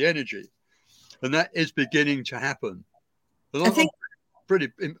people with the energy. And that is beginning to happen. And I think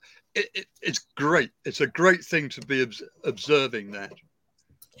it's great. It's a great thing to be observing that.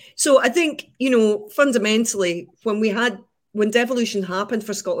 So I think, fundamentally, when devolution happened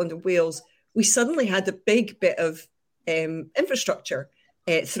for Scotland and Wales, we suddenly had a big bit of infrastructure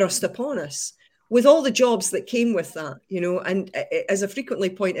thrust upon us, with all the jobs that came with that, and as I frequently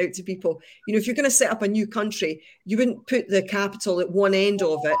point out to people, if you're going to set up a new country, you wouldn't put the capital at one end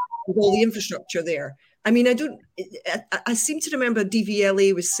of it with all the infrastructure there. I mean, I seem to remember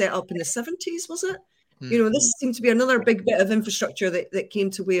DVLA was set up in the 70s, was it? This seemed to be another big bit of infrastructure that came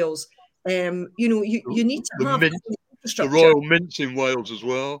to Wales. You need to have infrastructure. The Royal Mints in Wales as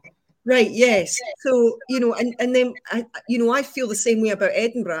well. Right, yes. So, and then, I feel the same way about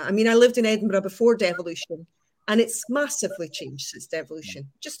Edinburgh. I mean, I lived in Edinburgh before devolution, and it's massively changed since devolution.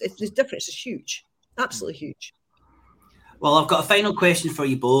 The difference is huge, absolutely huge. Well, I've got a final question for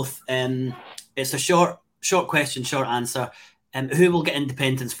you both. It's a short question, short answer. Who will get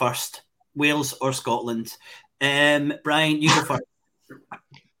independence first, Wales or Scotland? Brian, you go first.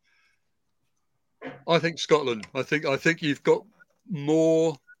 I think Scotland. I think you've got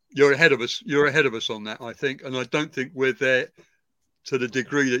more. You're ahead of us. You're ahead of us on that, I think, and I don't think we're there to the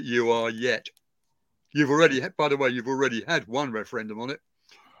degree that you are yet. By the way, you've already had one referendum on it.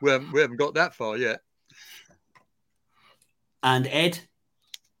 We haven't got that far yet. And Ed?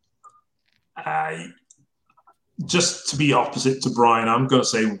 Just to be opposite to Brian, I'm going to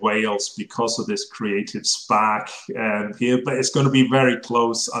say Wales because of this creative spark here, but it's going to be very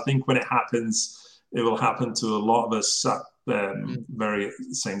close. I think when it happens, it will happen to a lot of us at very at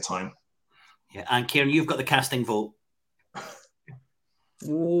the same time. Yeah, and Kieran, you've got the casting vote.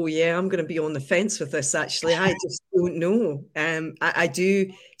 Oh, yeah, I'm going to be on the fence with this, actually. I just don't know. I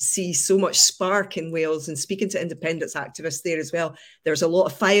do see so much spark in Wales, and speaking to independence activists there as well, there's a lot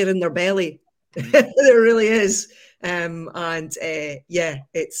of fire in their belly. There really is.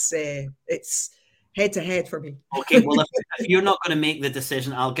 It's head to head for me. Okay, well, if you're not going to make the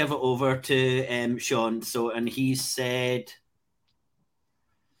decision, I'll give it over to Sean. And he said...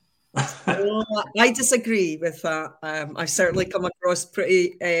 I disagree with that. I certainly come across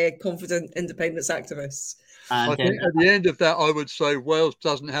pretty confident independence activists. And I think at the end of that, I would say Wales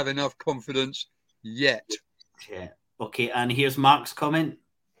doesn't have enough confidence yet. Yeah. Okay, and here's Mark's comment.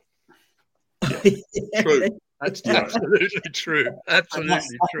 Yeah. True. That's absolutely true.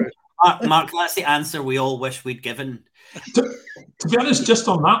 Absolutely true. Mark, that's the answer we all wish we'd given. To be honest, just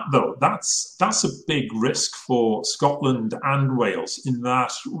on that though, that's a big risk for Scotland and Wales in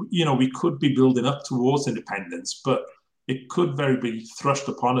that, we could be building up towards independence, but it could very be thrust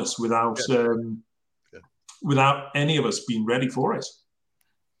upon us without any of us being ready for it.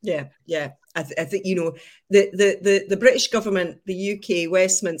 Yeah. I think, the British government, the UK,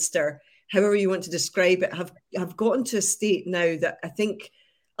 Westminster, however you want to describe it, have gotten to a state now that I think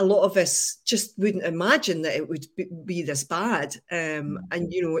a lot of us just wouldn't imagine that it would be this bad.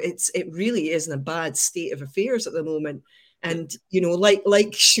 It really is in a bad state of affairs at the moment. And,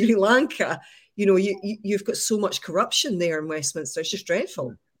 like Sri Lanka, you've got so much corruption there in Westminster. It's just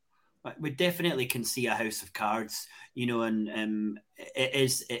dreadful. We definitely can see a house of cards, and it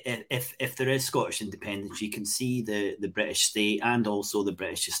is, if there is Scottish independence, you can see the British state and also the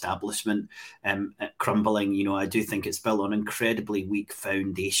British establishment crumbling. I do think it's built on incredibly weak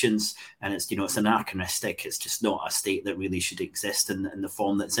foundations, and it's anachronistic. It's just not a state that really should exist in the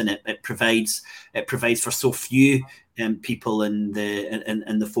form that's in it. It provides for so few people in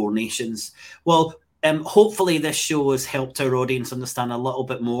the four nations. Well, hopefully this show has helped our audience understand a little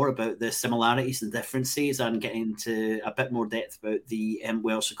bit more about the similarities and differences and get into a bit more depth about the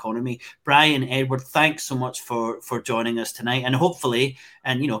Welsh economy. Brian, Edward, thanks so much for joining us tonight. And hopefully,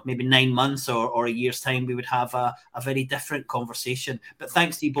 maybe 9 months or a year's time, we would have a very different conversation. But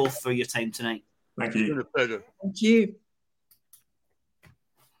thanks to you both for your time tonight. Thank you. It's been a pleasure. Thank you.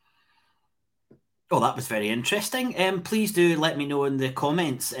 Oh, that was very interesting. Please do let me know in the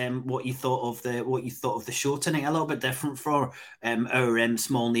comments what you thought of the show tonight. A little bit different for our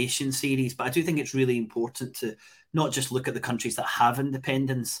Small Nation series, but I do think it's really important to not just look at the countries that have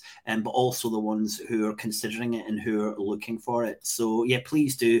independence, but also the ones who are considering it and who are looking for it. So yeah,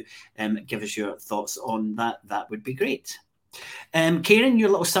 please do give us your thoughts on that. That would be great. Karen, your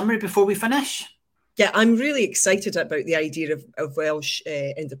little summary before we finish. Yeah, I'm really excited about the idea of Welsh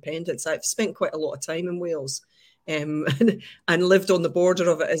independence. I've spent quite a lot of time in Wales and lived on the border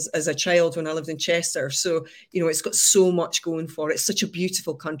of it as a child when I lived in Chester. So, it's got so much going for it. It's such a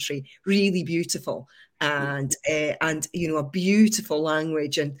beautiful country, really beautiful. And a beautiful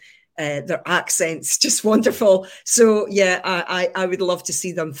language, and their accents just wonderful. So, yeah, I would love to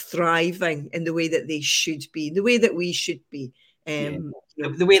see them thriving in the way that they should be, the way that we should be.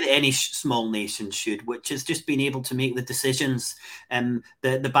 The way that any small nation should, which is just being able to make the decisions,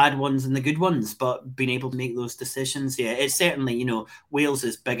 the bad ones and the good ones, but being able to make those decisions. Yeah, it's certainly, Wales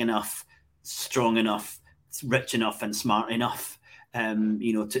is big enough, strong enough, rich enough and smart enough,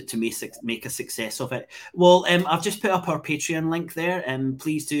 to make a success of it. Well, I've just put up our Patreon link there.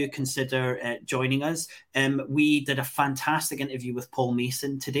 Please do consider joining us. We did a fantastic interview with Paul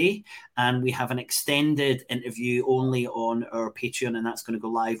Mason today, and we have an extended interview only on our Patreon, and that's going to go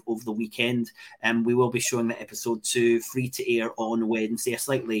live over the weekend. We will be showing the episode 2 free to air on Wednesday, a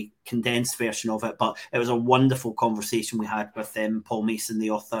slightly condensed version of it, but it was a wonderful conversation we had with Paul Mason, the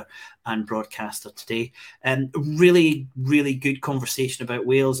author and broadcaster today. Really, really good conversation about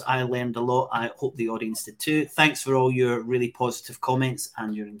Wales. I learned a lot. I hope the audience did too. Thanks for all your really positive comments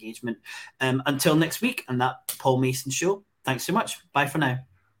and your engagement. Until next week and that Paul Mason show, thanks so much. Bye for now.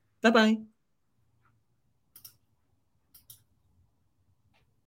 Bye-bye.